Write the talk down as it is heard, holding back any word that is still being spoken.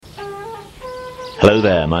Hello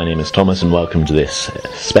there, my name is Thomas and welcome to this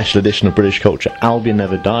special edition of British Culture Albion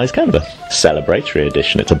Never Dies, kind of a celebratory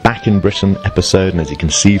edition. It's a Back in Britain episode, and as you can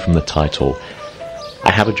see from the title,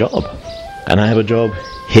 I have a job. And I have a job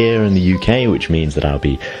here in the UK, which means that I'll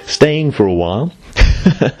be staying for a while,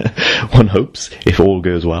 one hopes, if all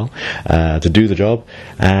goes well, to do the job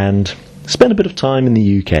and spend a bit of time in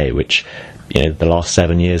the UK, which, you know, the last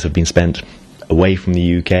 7 years have been spent away from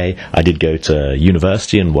the UK. I did go to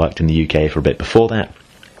university and worked in the UK for a bit before that,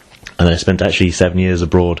 and I spent actually 7 years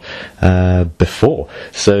abroad before.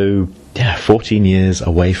 So, yeah, 14 years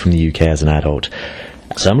away from the UK as an adult.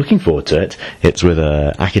 So I'm looking forward to it. It's with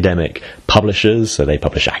academic publishers, so they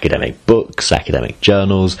publish academic books, academic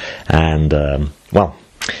journals, and, well,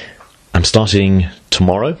 I'm starting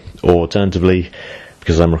tomorrow, or alternatively,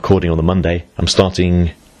 because I'm recording on the Monday, I'm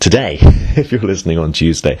starting today, if you're listening on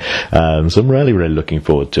Tuesday. So I'm really looking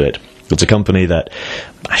forward to it. It's a company that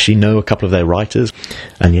I actually know a couple of their writers,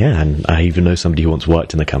 and I even know somebody who once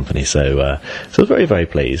worked in the company, so I'm very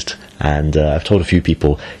pleased. And I've told a few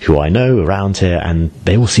people who I know around here, and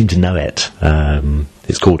they all seem to know it.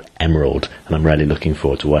 It's called Emerald, and I'm really looking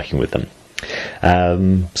forward to working with them.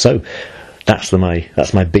 So that's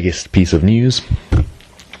my biggest piece of news.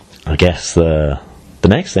 I guess the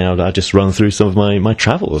next thing, I'll just run through some of my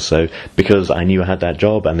travels. So, because I knew I had that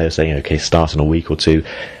job, and they were saying, okay, start in a week or two,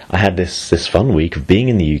 I had this fun week of being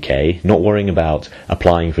in the UK, not worrying about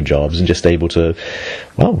applying for jobs, and just able to,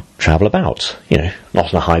 well, travel about. You know,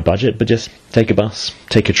 not on a high budget, but just take a bus,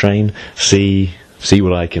 take a train, see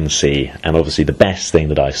what I can see. And obviously the best thing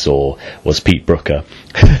that I saw was Pete Brooker,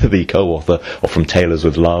 the co-author of From Tailors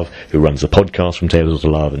with Love, who runs the podcast From Tailors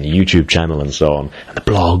with Love, and the YouTube channel and so on, and the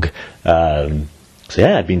blog. So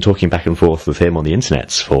yeah, I'd been talking back and forth with him on the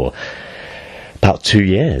internet for about 2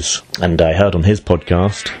 years, and I heard on his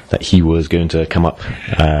podcast that he was going to come up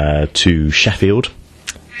to Sheffield.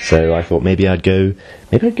 So I thought maybe I'd go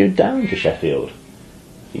down to Sheffield.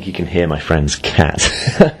 I think you can hear my friend's cat.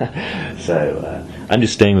 So I'm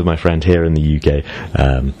just staying with my friend here in the UK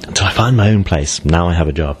until I find my own place. Now I have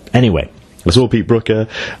a job. Anyway, I saw Pete Brooker,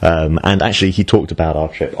 and actually he talked about our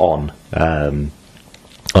trip on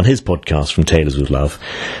his podcast From Tailors with Love,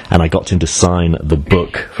 and I got him to sign the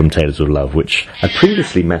book From Tailors with Love, which I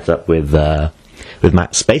previously met up with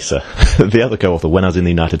Matt Spacer, the other co-author, when I was in the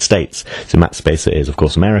United States. So Matt Spacer is, of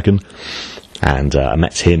course, American, and I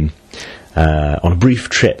met him on a brief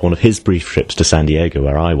trip, one of his brief trips to San Diego,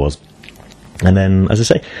 where I was. And then, as I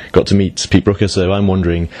say, got to meet Pete Brooker, so I'm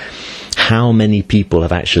wondering how many people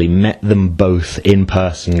have actually met them both in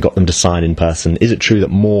person, got them to sign in person. Is it true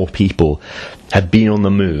that more people have been on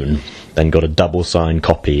the moon than got a double-signed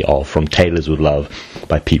copy of From Tailors with Love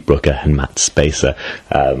by Pete Brooker and Matt Spacer?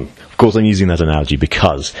 Of course, I'm using that analogy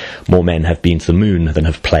because more men have been to the moon than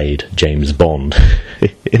have played James Bond,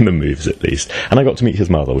 in the movies at least. And I got to meet his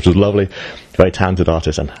mother, which was lovely, very talented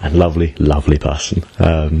artist and lovely person.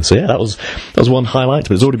 So yeah, that was one highlight,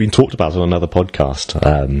 but it's already been talked about on another podcast.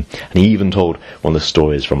 And he even told one of the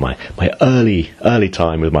stories from my early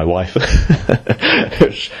time with my wife,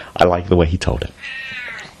 which I like the way he told it.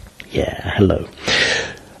 Yeah, hello.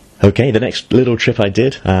 Okay, the next little trip I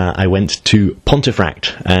did, I went to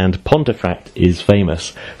Pontefract, and Pontefract is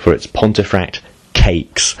famous for its Pontefract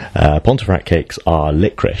cakes. Pontefract cakes are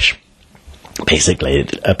licorice. Basically,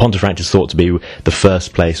 Pontefract is thought to be the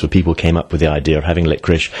first place where people came up with the idea of having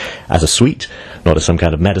licorice as a sweet, not as some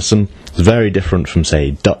kind of medicine. It's very different from,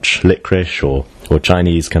 say, Dutch licorice or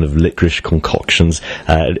Chinese kind of licorice concoctions.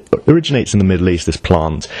 It originates in the Middle East, this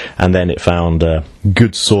plant, and then it found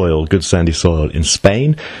good sandy soil in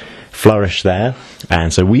Spain, flourished there,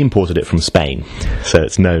 and so we imported it from Spain. So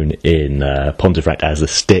it's known in Pontefract as the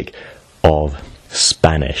stick of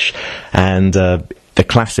Spanish. And the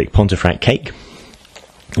classic Pontefract cake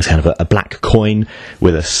is kind of a black coin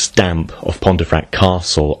with a stamp of Pontefract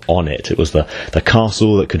Castle on it. It was the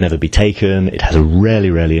castle that could never be taken. It has a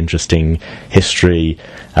really interesting history,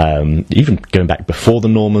 even going back before the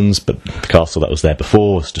Normans, but the castle that was there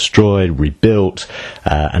before was destroyed, rebuilt,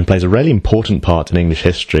 and plays a really important part in English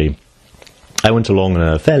history. I went along on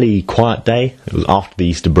a fairly quiet day. It was after the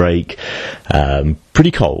Easter break,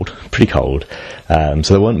 pretty cold, so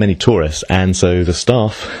there weren't many tourists, and so the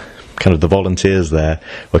staff, kind of the volunteers there,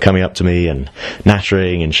 were coming up to me and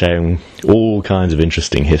nattering and sharing all kinds of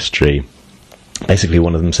interesting history. Basically,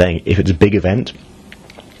 one of them saying, if it's a big event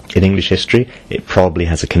in English history, it probably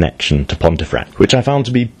has a connection to Pontefract, which I found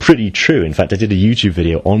to be pretty true. In fact, I did a YouTube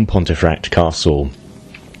video on Pontefract Castle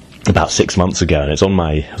about 6 months ago, and it's on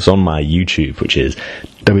my YouTube, which is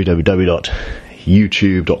www.youtube.com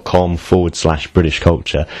youtube.com/British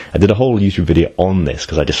culture. I did a whole YouTube video on this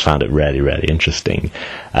because I just found it really, really interesting.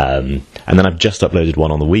 And then I've just uploaded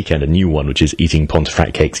one on the weekend, a new one, which is eating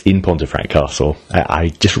Pontefract cakes in Pontefract Castle. I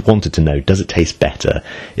just wanted to know, does it taste better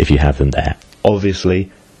if you have them there?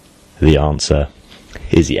 Obviously, the answer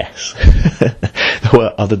is yes. There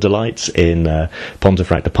were other delights in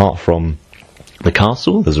Pontefract apart from the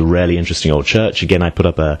castle. There's a really interesting old church. Again, I put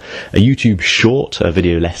up a YouTube short, a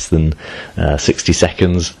video less than 60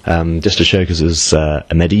 seconds, just to show, because it was a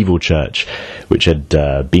medieval church which had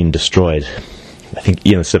been destroyed, I think,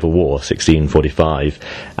 in the Civil War, 1645,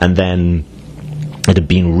 and then it had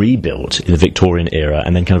been rebuilt in the Victorian era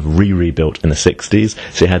and then kind of rebuilt in the 60s.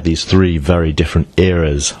 So you had these three very different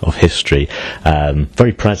eras of history,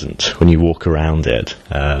 very present when you walk around it.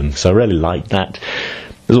 So I really liked that.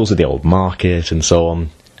 There's also the old market and so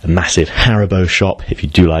on, a massive Haribo shop if you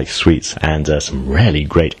do like sweets, and some really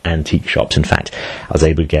great antique shops. In fact, I was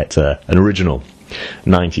able to get an original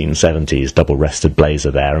 1970s double-breasted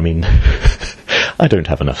blazer there. I mean, I don't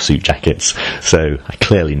have enough suit jackets, so I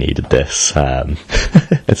clearly needed this.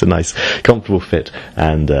 It's a nice, comfortable fit,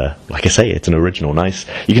 and like I say, it's an original, nice.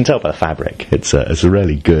 You can tell by the fabric. It's a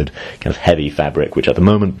really good, kind of heavy fabric, which at the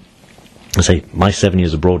moment, I say, my 7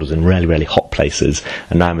 years abroad was in really, really hot places,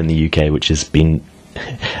 and now I'm in the UK, which has been,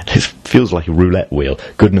 it feels like a roulette wheel.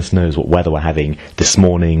 Goodness knows what weather we're having this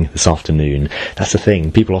morning, this afternoon. That's the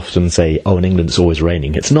thing. People often say, oh, in England it's always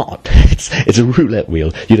raining. It's not. It's a roulette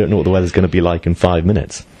wheel. You don't know what the weather's going to be like in 5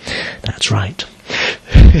 minutes. That's right.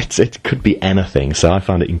 It could be anything, so I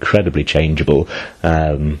found it incredibly changeable.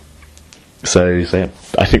 So yeah,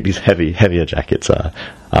 I think these heavier jackets are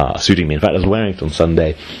suiting me. In fact, I was wearing it on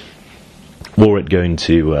Sunday. Wore it going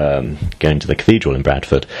to the cathedral in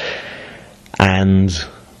Bradford, and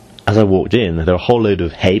as I walked in, there were a whole load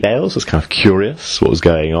of hay bales. I was kind of curious what was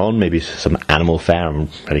going on, maybe some animal fair. I'm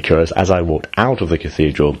really curious. As I walked out of the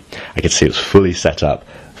cathedral, I could see it was fully set up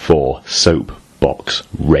for soapbox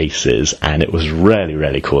races, and it was really,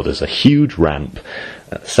 really cool. There's a huge ramp,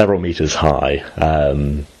 several metres high,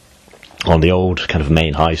 on the old kind of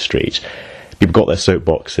main high street. People got their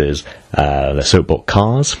soapboxes, their soapbox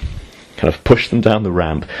cars, kind of push them down the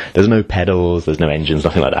ramp. There's no pedals, there's no engines,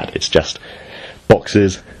 nothing like that. It's just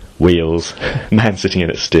boxes, wheels, man sitting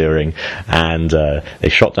in it steering, and they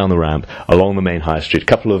shot down the ramp along the main high street. A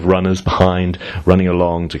couple of runners behind, running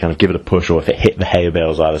along to kind of give it a push, or if it hit the hay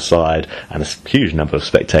bales either side, and a huge number of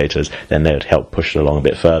spectators, then they would help push it along a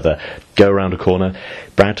bit further. Go around a corner.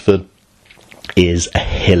 Bradford is a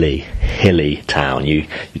hilly town. You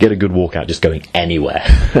get a good walk out just going anywhere.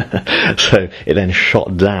 So it then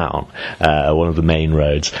shot down one of the main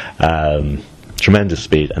roads, tremendous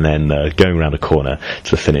speed, and then going around a corner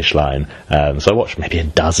to the finish line. So I watched maybe a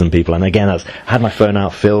dozen people, and again I had my phone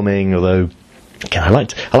out filming, although again, I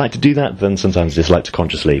like to do that, then sometimes I just like to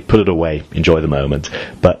consciously put it away, enjoy the moment.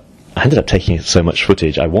 But I ended up taking so much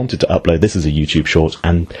footage. I wanted to upload this as a YouTube short,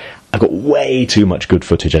 and I've got way too much good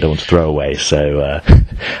footage I don't want to throw away, so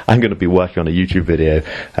I'm going to be working on a YouTube video,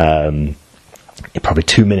 probably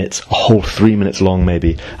 2 minutes, a whole 3 minutes long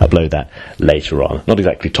maybe, upload that later on. Not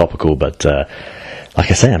exactly topical, but like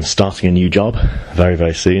I say, I'm starting a new job very,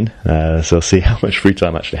 very soon, so I'll see how much free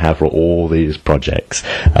time I actually have for all these projects.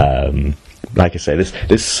 Like I say,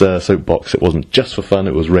 this soapbox, it wasn't just for fun,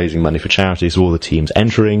 it was raising money for charities. So all the teams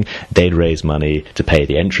entering, they'd raise money to pay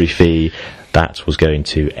the entry fee. That was going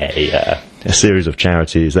to a series of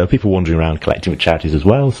charities. There were people wandering around collecting with charities as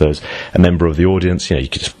well, so as a member of the audience, you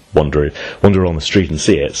could just wander on the street and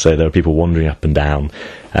see it. So there were people wandering up and down,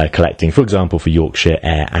 collecting, for example, for Yorkshire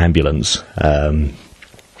Air Ambulance,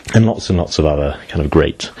 and lots and lots of other kind of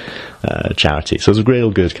great charities. So it was a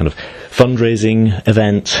real good kind of fundraising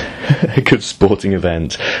event, a good sporting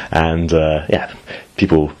event, and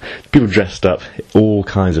people dressed up, all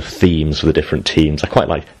kinds of themes for the different teams. I quite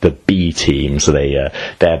like the B team, so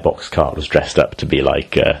their box cart was dressed up to be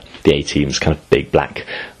like the A team's kind of big black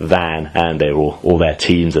van, and they were all their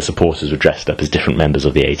teams, their supporters were dressed up as different members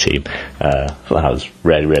of the A team. That was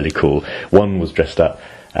really, really cool. One was dressed up,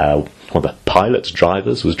 one of the pilot's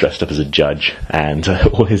drivers was dressed up as a judge, and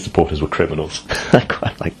all his supporters were criminals. I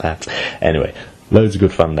quite like that. Anyway, loads of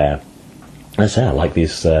good fun there. As I say, I like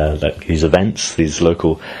these events, these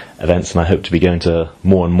local events, and I hope to be going to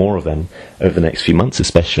more and more of them over the next few months,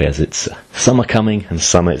 especially as it's summer coming, and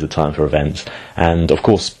summer is the time for events. And of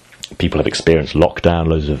course, people have experienced lockdown,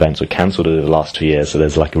 loads of events were cancelled over the last 2 years, so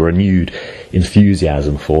there's like a renewed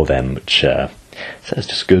enthusiasm for them, which so it's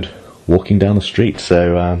just good walking down the street.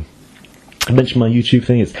 So I mentioned my YouTube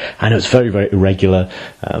thing. I know it's very, very irregular,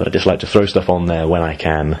 but I just like to throw stuff on there when I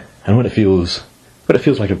can, and when it feels but it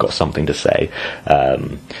feels like I've got something to say.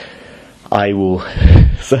 I will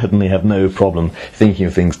certainly have no problem thinking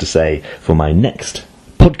of things to say for my next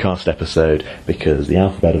podcast episode, because the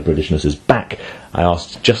Alphabet of Britishness is back. I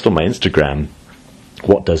asked just on my Instagram,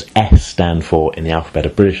 what does S stand for in the Alphabet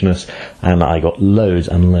of Britishness? And I got loads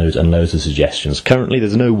and loads and loads of suggestions. Currently,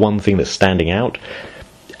 there's no one thing that's standing out.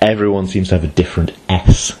 Everyone seems to have a different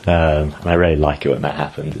S, and I really like it when that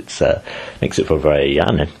happens. It makes it for a very,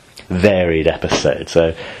 varied episode.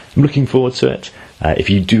 So I'm looking forward to it. If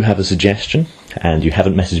you do have a suggestion and you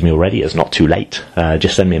haven't messaged me already, it's not too late.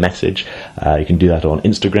 Just send me a message. You can do that on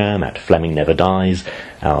Instagram at Fleming Never Dies,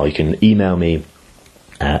 or you can email me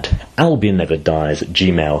at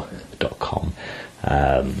albionneverdies@gmail.com.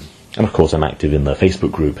 And of course I'm active in the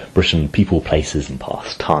Facebook group Britain People, Places and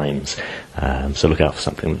Past Times, so look out for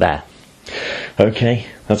something there. Okay,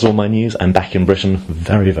 that's all my news. I'm back in Britain,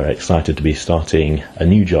 very, very excited to be starting a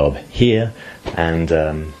new job here, and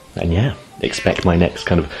yeah, expect my next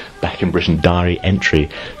kind of Back in Britain diary entry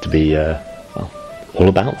to be all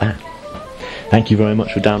about that. Thank you very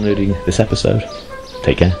much for downloading this episode.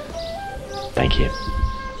 Take care. Thank you.